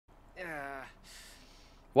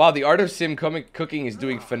Wow, the art of sim cooking is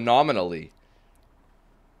doing phenomenally.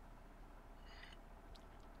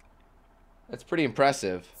 That's pretty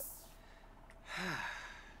impressive.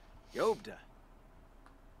 Yobda.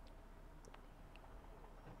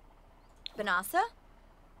 Vanessa?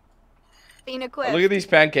 Fina Oh, look at these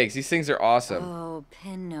pancakes. These things are awesome. Oh,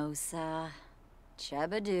 Penosa.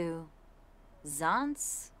 Chebadoo.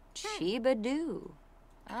 Zance. Chibadoo.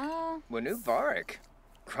 Wanu Varik.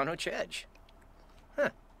 Chronochej. Huh.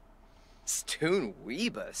 Stoon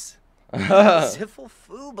Weebus. Ziffle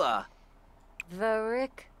Fuba.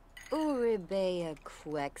 Varik. Uribea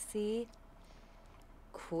Quexi.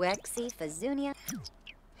 Quexi Fazunia.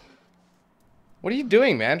 What are you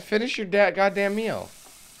doing, man? Finish your goddamn meal.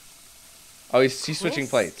 Oh, he's switching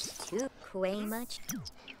plates.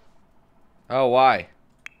 Oh, why?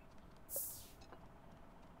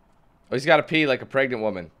 Oh, he's got to pee like a pregnant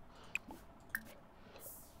woman.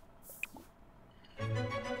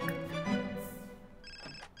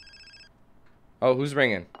 Oh, who's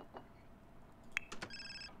ringing?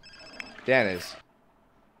 Dan is.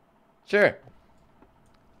 Sure.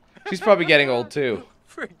 She's probably getting old too.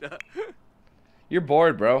 You're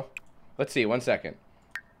bored, bro. Let's see, 1 second.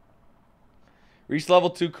 Reach level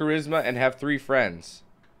 2 charisma and have 3 friends.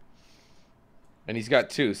 And he's got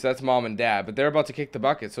 2, so that's mom and dad. But they're about to kick the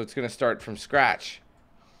bucket, so it's going to start from scratch.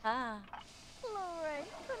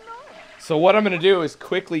 So what I'm going to do is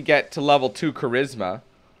quickly get to level 2 charisma.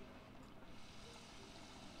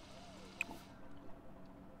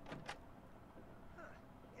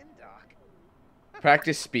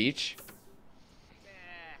 Practice speech.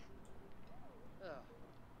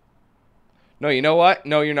 No, you know what?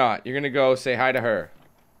 No, you're not. You're going to go say hi to her.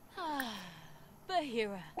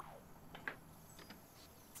 Bahira.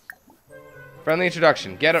 Friendly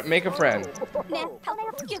introduction. Make a friend.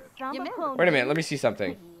 Wait a minute. Let me see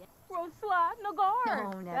something.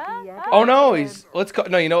 Oh no,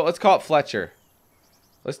 you know what? Let's call it Fletcher.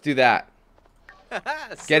 Let's do that.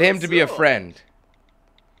 Get him to be a friend.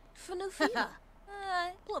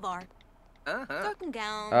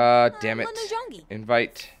 Damn it.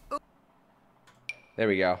 Invite. There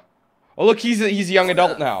we go. Oh look, he's a young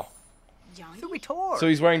adult now. So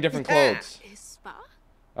he's wearing different clothes.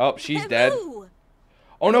 Oh, she's dead. Oh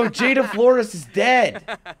no, Jada Flores is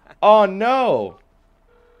dead. Oh no.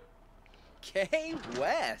 K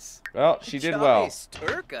West. Well, she did well.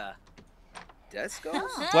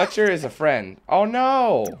 Fletcher is a friend. Oh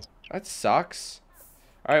no. That sucks.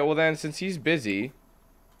 Alright, well then, since he's busy,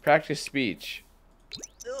 practice speech.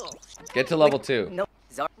 Get to level 2.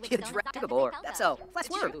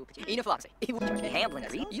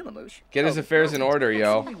 Get his affairs in order,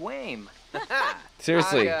 yo.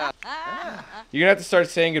 Seriously. You're gonna have to start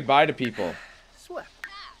saying goodbye to people.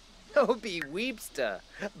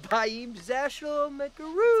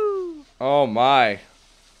 Oh my.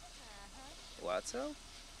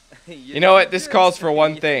 You know what? This calls for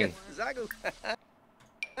one thing.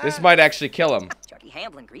 This might actually kill him.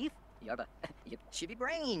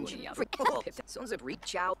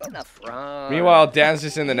 Meanwhile, Dan's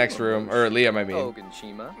just in the next room. Or Liam, I mean.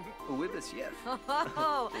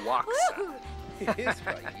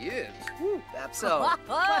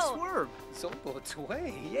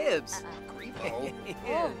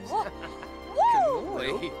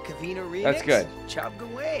 That's good.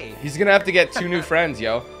 He's gonna have to get 2 new friends,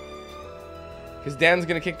 yo. Because Dan's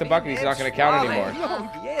gonna kick the bucket, he's not gonna count anymore.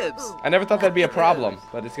 I never thought that'd be a problem,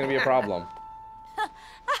 but it's gonna be a problem.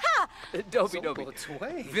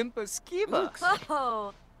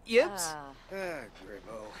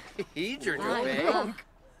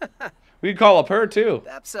 We'd call up her too.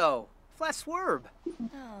 There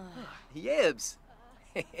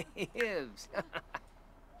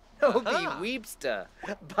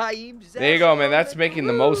you go, man. That's making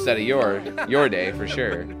the most out of your day for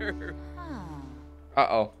sure.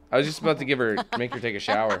 Uh-oh. I was just about to make her take a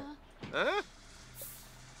shower.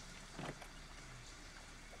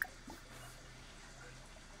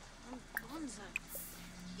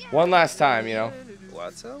 One last time, you know.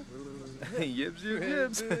 What's up? Yibs,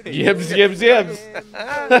 yibs, yibs. Yibs, yibs, yibs.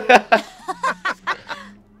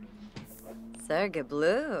 Serga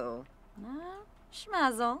Blue. No,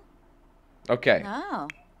 schmazzle. Okay. No.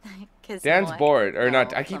 Dan's bored. Or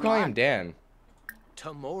not. I keep calling him Dan.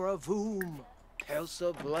 Tamora Voom.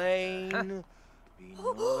 Pelsa Blaine.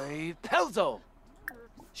 Binoy Pelzo.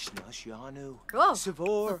 Snushyanu.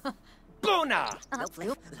 Savor. Bona.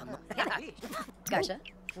 Gotcha.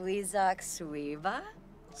 Wizak Swiva.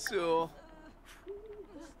 So.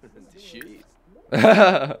 Shit.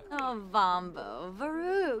 Oh, Vombo.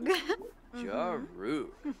 Varug. Jarug.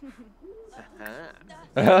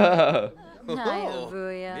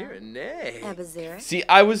 See,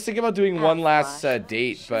 I was thinking about doing one last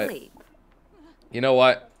date, but you know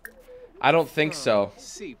what? I don't think so.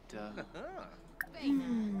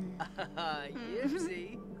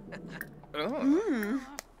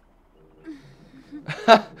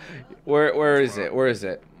 Where is it? Where is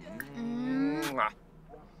it?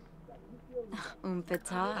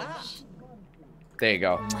 There you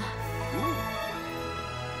go.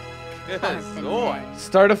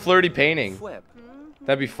 Start a flirty painting.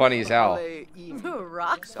 That'd be funny as hell.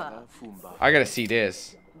 I gotta see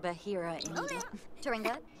this. I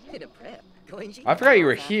forgot you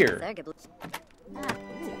were here.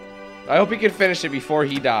 I hope he can finish it before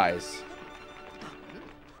he dies.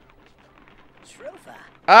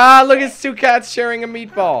 Ah, look, it's two cats sharing a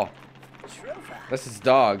meatball. That's his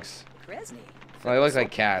dogs. Well, they look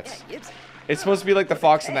like cats. It's supposed to be like the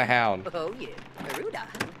fox and the hound.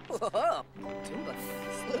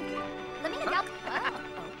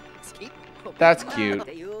 That's cute.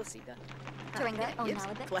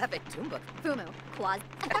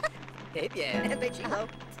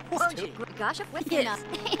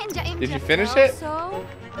 Did you finish it?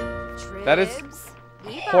 That is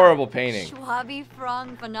horrible painting.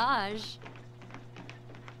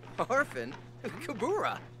 Orphan?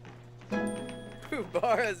 Kubura.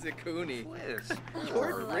 Kubara Zakuni.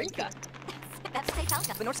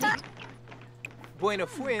 Bueno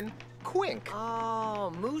Fuin. Quink.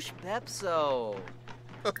 Oh, Moosh Pepso.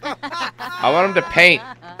 I want him to paint.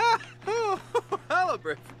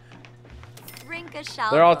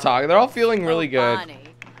 They're all talking. They're all feeling really good.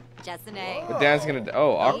 But Dan's gonna.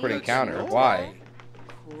 Oh, awkward encounter. Why?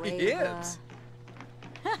 Yes.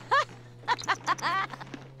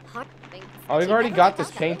 Oh, we've already got this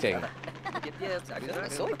painting.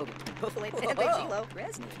 It's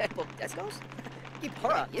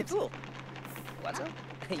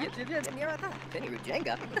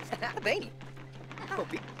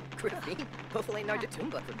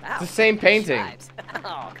the same painting.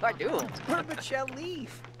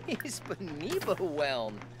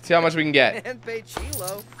 See how much we can get.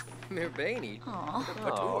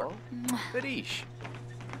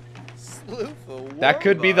 That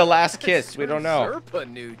could be the last kiss. We don't know.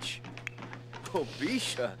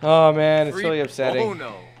 Oh man, it's really upsetting.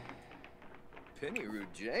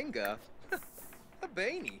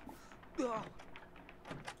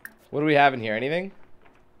 What do we have in here? Anything?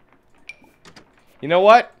 You know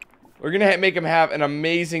what? We're gonna make him have an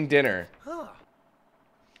amazing dinner.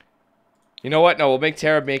 You know what? No, we'll make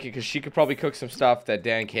Tara make it because she could probably cook some stuff that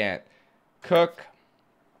Dan can't. Cook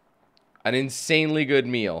an insanely good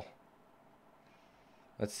meal.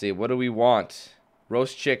 Let's see. What do we want?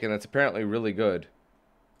 Roast chicken. That's apparently really good.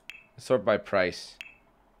 Sort by price.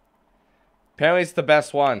 Apparently it's the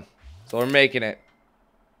best one. So we're making it.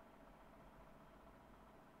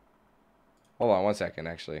 Hold on one second,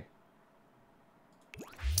 actually.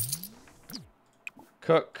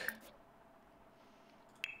 Cook.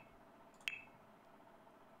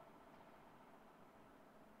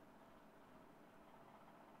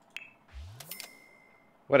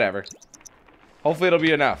 Whatever. Hopefully it'll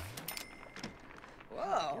be enough.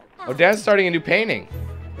 Oh, Dan's starting a new painting.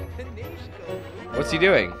 What's he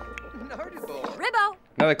doing?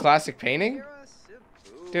 Another classic painting?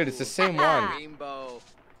 Dude, it's the same one.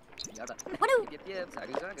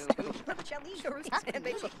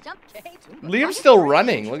 Liam's still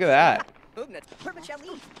running. Look at that.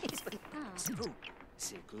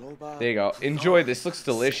 There you go. Enjoy this. Looks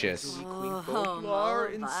delicious.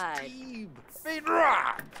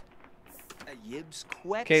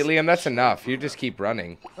 Okay, Liam, that's enough. You just keep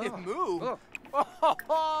running.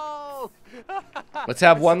 Let's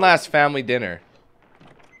have one last family dinner.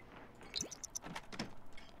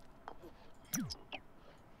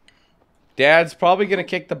 Dad's probably gonna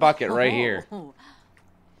kick the bucket right here.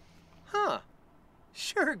 Huh.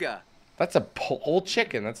 Sugar. That's a whole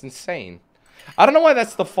chicken. That's insane. I don't know why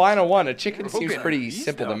that's the final one. A chicken seems pretty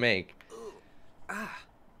simple to make.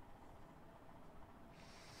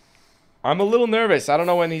 I'm a little nervous. I don't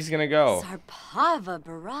know when he's gonna go.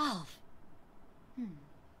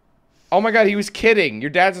 Oh my god, he was kidding. Your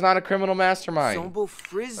dad's not a criminal mastermind. Zombo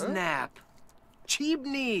Friznap.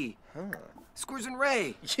 Cheebney. Squirz and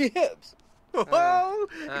Ray. Gibbs. Oh,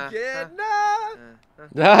 get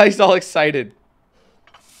Ah, he's all excited.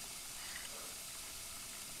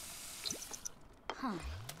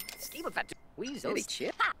 Let's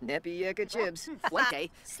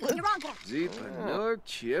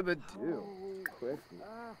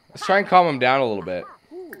try and calm him down a little bit.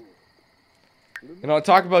 You know,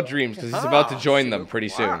 talk about dreams because he's about to join them pretty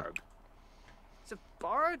soon.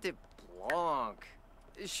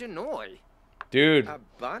 Dude,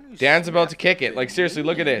 Dan's about to kick it. Like, seriously,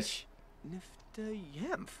 look at this.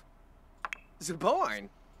 Zaborn.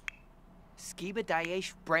 Skiba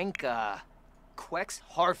Daesh Branka. Quex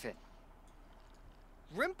Harfin.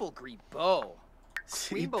 Rimple Bow.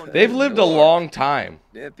 They've lived a long time,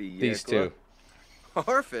 these two.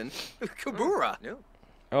 Harfin? Kabura.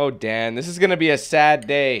 Oh, Dan, this is going to be a sad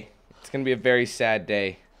day. It's going to be a very sad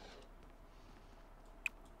day.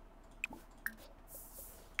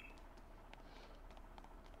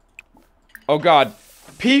 Oh, God.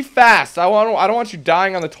 Pee fast. I don't want you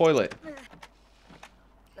dying on the toilet.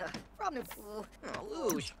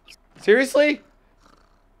 Seriously?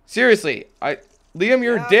 Seriously. Liam,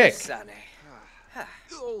 you're a dick.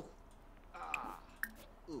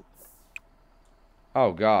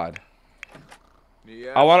 Oh, God.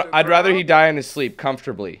 I'd rather he die in his sleep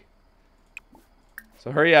comfortably.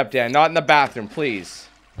 So hurry up, Dan. Not in the bathroom, please.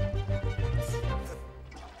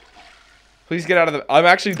 Please get out of the... I'm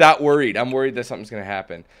actually that worried. I'm worried that something's going to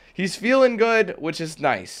happen. He's feeling good, which is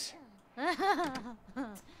nice.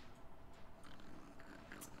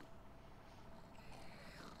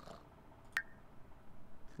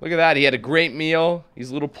 Look at that. He had a great meal. He's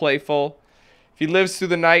a little playful. If he lives through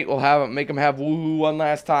the night, we'll make him have woohoo one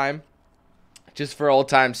last time. Just for old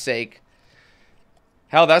time's sake.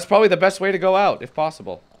 Hell, that's probably the best way to go out, if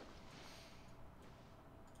possible.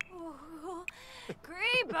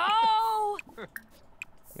 Grebo!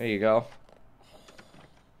 There you go.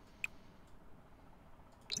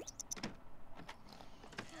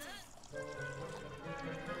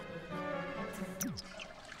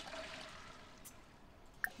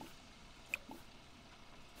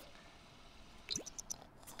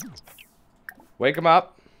 Wake him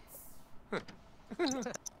up.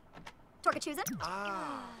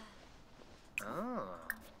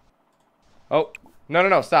 Oh,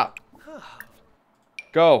 no, stop.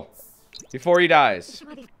 Go. Before he dies.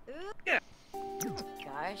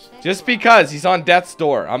 Just because he's on death's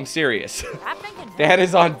door. I'm serious. Dan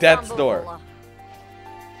is on death's door.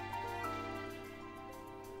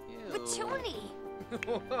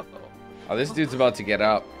 Oh, this dude's about to get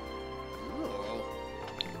up.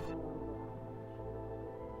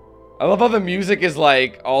 I love how the music is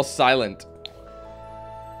like all silent.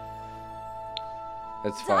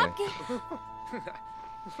 That's funny.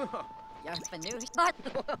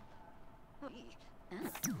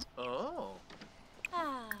 Oh.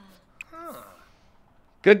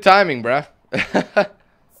 Good timing, bruh.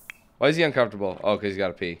 Why is he uncomfortable? Oh, because he's got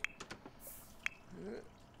to pee.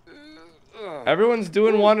 Everyone's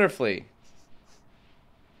doing wonderfully.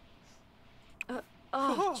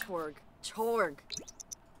 Chorg.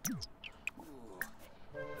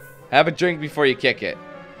 Have a drink before you kick it.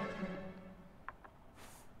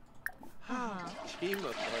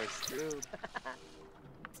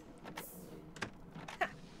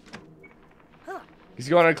 He's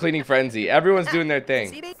going on a cleaning frenzy. Everyone's doing their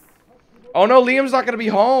thing. Oh no, Liam's not going to be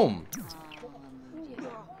home.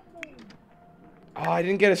 Oh, I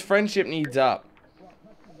didn't get his friendship needs up.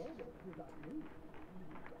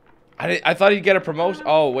 I thought he'd get a promotion.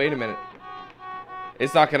 Oh, wait a minute.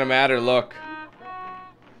 It's not going to matter, look.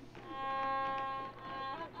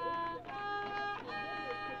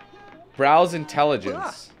 Browse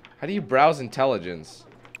intelligence. How do you browse intelligence?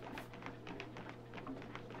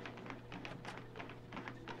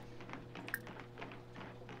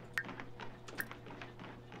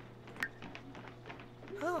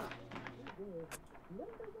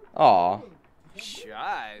 Aw.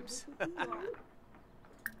 Shibes.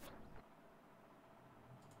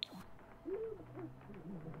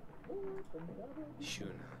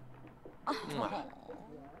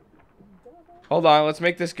 Hold on, let's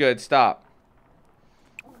make this good. Stop.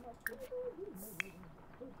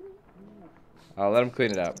 I'll let him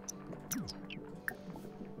clean it up.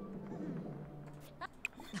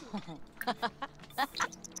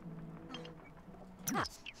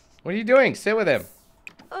 What are you doing? Sit with him.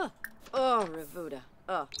 Oh, Revuda.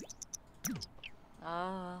 Oh,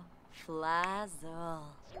 Flazzle.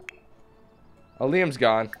 Oh, Liam's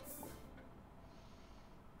gone.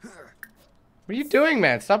 What are you doing,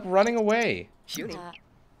 man? Stop running away. Shooting.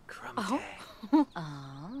 Oh.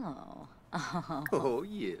 Oh,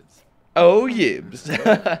 yes. Oh, yibs.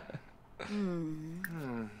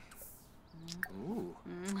 Ooh.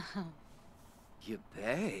 You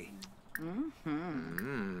bay.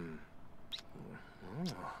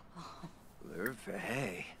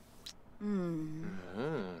 Lurvey.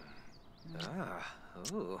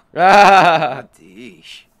 Oh.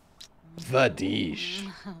 Vadish. Vadish.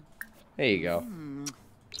 There you go.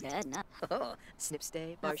 Snip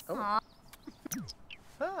stay.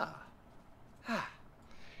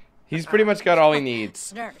 He's pretty much got all he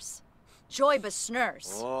needs. Snurse. Joybus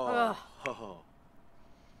snurse. Oh.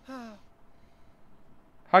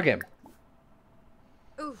 Hug him.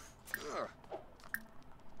 Oof.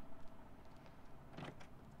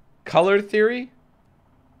 Color theory?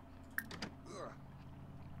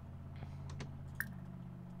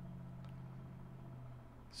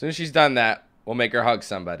 As soon as she's done that, we'll make her hug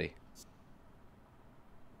somebody.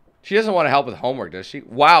 She doesn't want to help with homework, does she?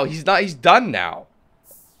 Wow, he's done now.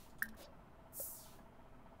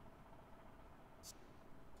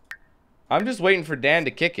 I'm just waiting for Dan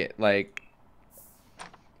to kick it. Like,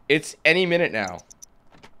 it's any minute now.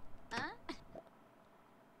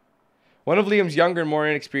 One of Liam's younger and more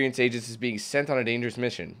inexperienced agents is being sent on a dangerous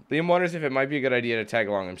mission. Liam wonders if it might be a good idea to tag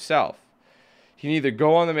along himself. He can either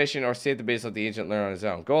go on the mission or stay at the base and let the agent learn on his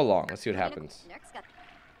own. Go along. Let's see what happens.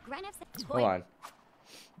 Hold on.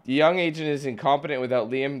 The young agent is incompetent without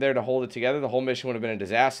Liam there to hold it together. The whole mission would have been a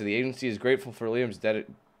disaster. The agency is grateful for Liam's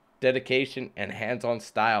dedication and hands-on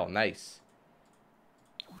style. Nice.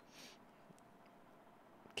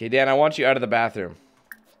 Okay, Dan, I want you out of the bathroom.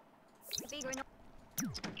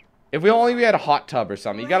 If we had a hot tub or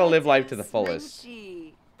something, you gotta live life to the fullest.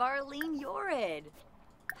 Barleen Yorid.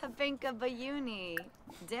 Habinka Bayuni.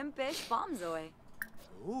 Dimpish Bombzoy.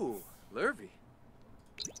 Ooh, Lurvy.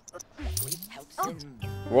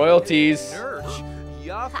 Royalties. Nurch.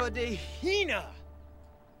 Yafa de Hina.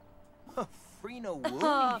 Frino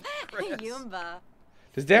Woody. Yumba.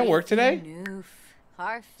 Does Dan work today?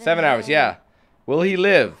 7 hours, yeah. Will he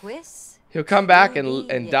live? He'll come back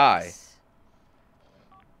and die.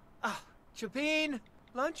 Chapin,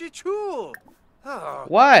 lunch at chul.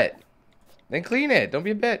 What? Then clean it. Don't be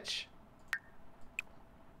a bitch.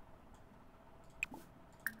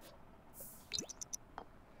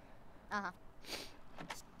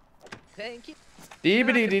 Thank you.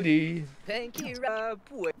 Dee-ba-dee-dee-dee. Thank you.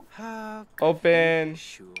 Open.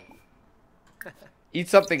 Eat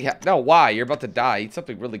something. No, why? You're about to die. Eat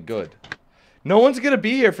something really good. No one's gonna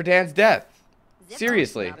be here for Dan's death.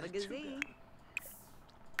 Seriously.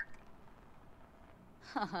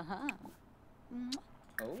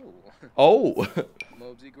 Oh.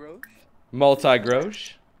 Mobsy Grosh.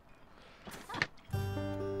 Multi-grosh.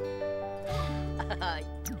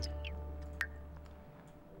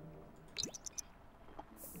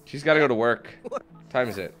 She's got to go to work. What time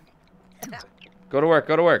is it? Go to work.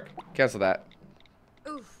 Go to work. Cancel that.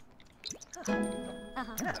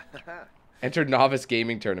 Enter novice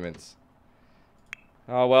gaming tournaments.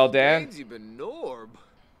 Oh, well, Dan.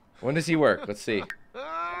 When does he work? Let's see.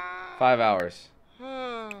 5 hours.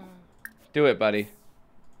 Do it, buddy.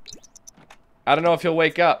 I don't know if he'll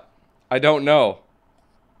wake up. I don't know.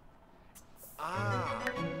 I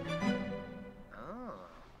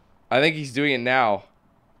think he's doing it now.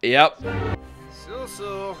 Yep.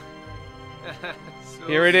 So.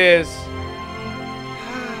 Here it is.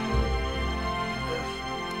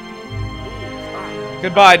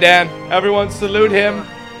 Goodbye, Dan. Everyone salute him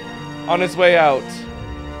on his way out.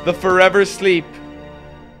 The forever sleep.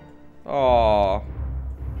 Aww.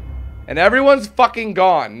 And everyone's fucking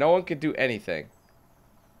gone. No one can do anything.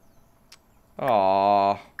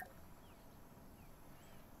 Aww.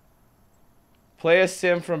 Play a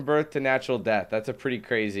sim from birth to natural death. That's a pretty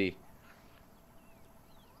crazy.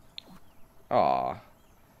 Aww.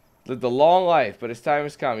 Lived a long life, but his time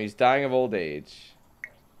has come. He's dying of old age.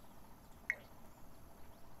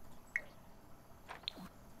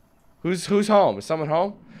 Who's home? Is someone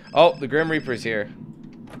home? Oh, the Grim Reaper's here.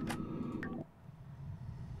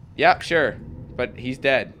 Yep, sure. But he's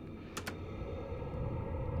dead.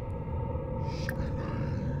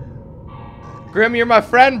 Grim, you're my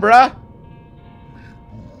friend, bruh.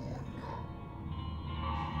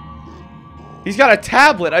 He's got a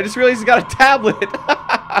tablet. I just realized he's got a tablet.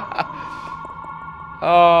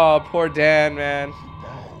 Oh, poor Dan, man.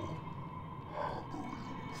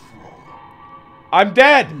 I'm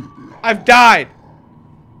dead. I've died.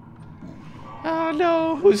 Oh,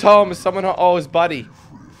 no. Who's home? Is someone home? Oh, his buddy.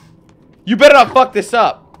 You better not fuck this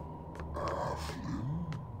up.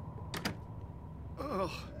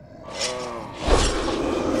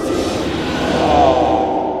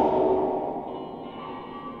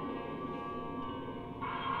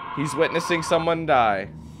 He's witnessing someone die.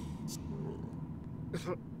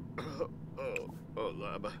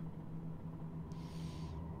 Laba.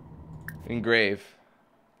 Engrave.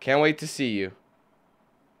 Can't wait to see you.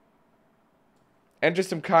 Enter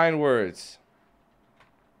some kind words.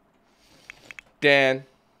 Dan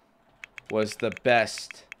was the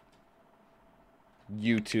best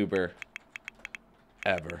YouTuber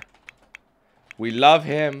ever. We love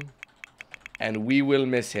him and we will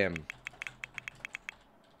miss him.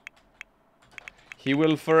 He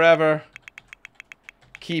will forever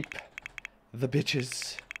keep the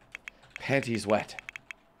bitches' panties wet.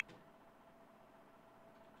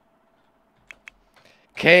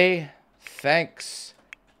 Okay, thanks.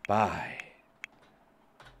 Bye.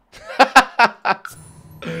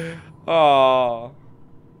 Oh.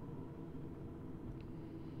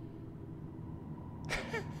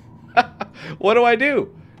 What do I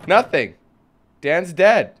do? Nothing. Dan's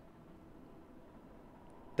dead.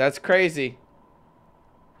 That's crazy.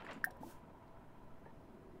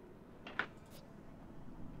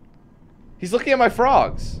 He's looking at my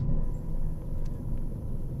frogs.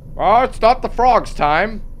 Oh, it's not the frogs'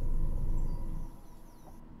 time.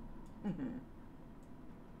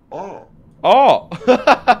 Oh. Oh.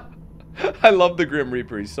 I love the Grim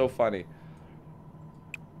Reaper. He's so funny.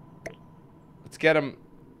 Let's get him.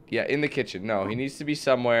 Yeah, in the kitchen. No, he needs to be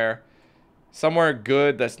somewhere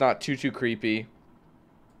good that's not too creepy.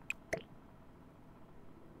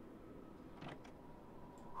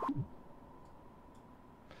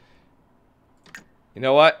 You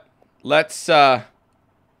know what? Let's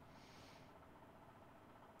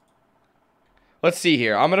see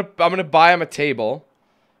here. I'm gonna buy him a table.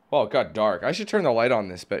 Oh, it got dark. I should turn the light on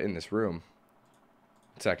this in this room.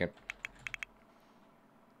 1 second.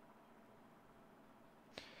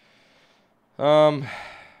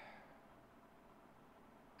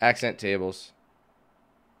 Accent tables.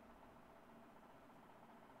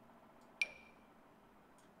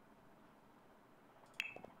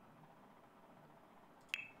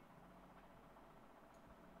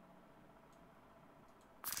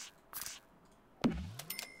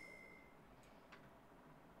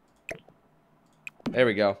 There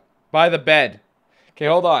we go. By the bed. Okay,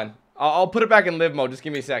 hold on. I'll put it back in live mode. Just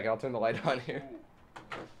give me a second. I'll turn the light on here.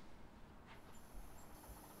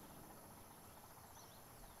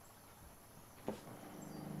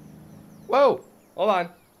 Whoa! Hold on.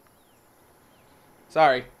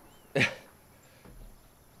 Sorry. There's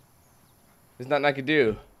nothing I could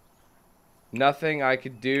do. Nothing I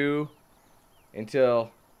could do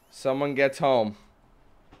until someone gets home.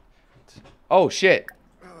 Oh, shit.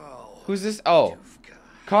 Who's this? Oh.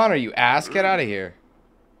 Connor, you ass. Get out of here.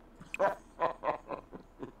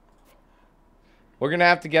 We're gonna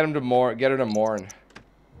have to get him to get her to mourn.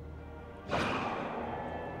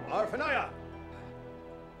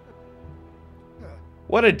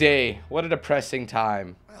 What a day. What a depressing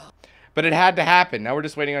time. But it had to happen. Now we're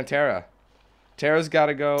just waiting on Tara. Tara's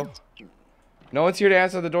gotta go. No one's here to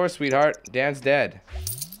answer the door, sweetheart. Dan's dead.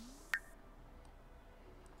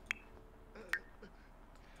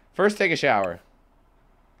 First, take a shower.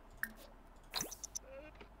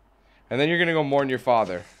 And then you're gonna go mourn your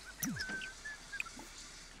father.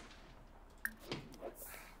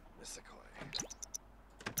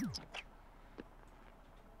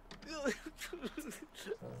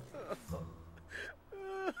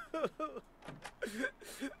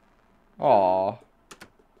 Aww.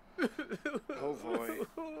 Oh boy.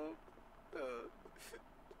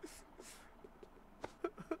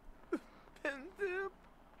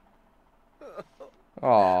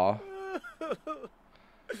 Aww.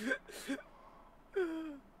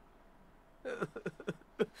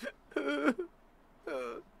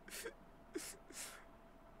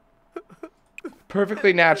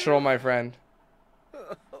 Perfectly natural, my friend.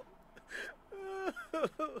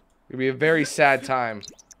 It'll be a very sad time.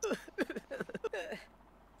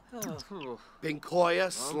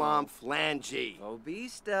 Binkoya Slam Flangy.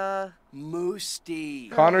 Obista.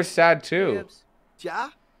 Moosty. Connor's sad too. Ja?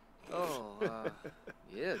 Oh,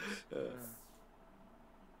 Yibs.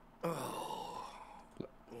 Oh.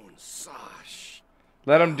 Unsash.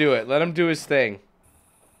 Let him do it. Let him do his thing.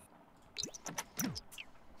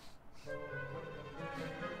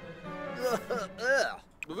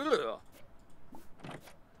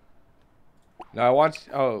 No, I want...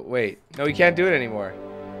 Oh, wait. No, he can't do it anymore.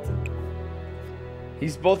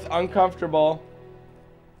 He's both uncomfortable.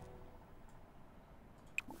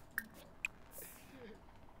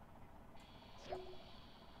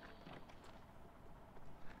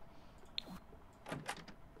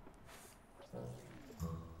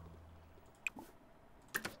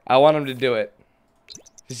 I want him to do it.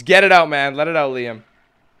 Just get it out, man. Let it out, Liam.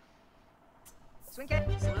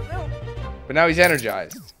 But now he's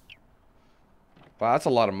energized. Wow, that's a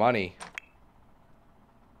lot of money.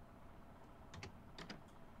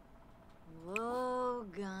 Whoa,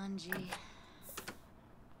 Ganji.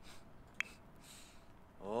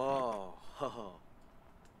 Oh.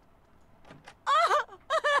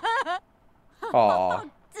 Aw.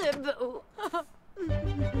 Taboo.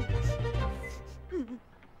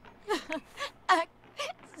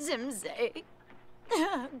 Zimze.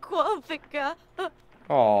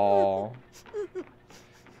 Aww.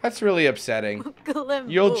 That's really upsetting.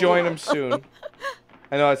 You'll join him soon.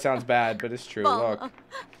 I know it sounds bad, but it's true. Look.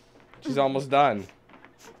 She's almost done.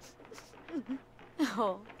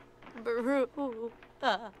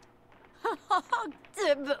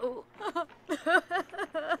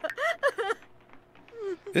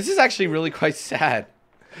 This is actually really quite sad.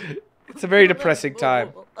 It's a very depressing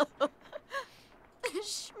time.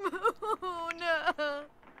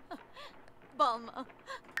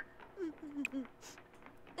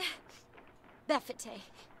 Befete.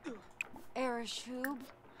 Ereshub.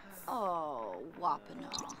 Oh,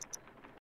 Wapana.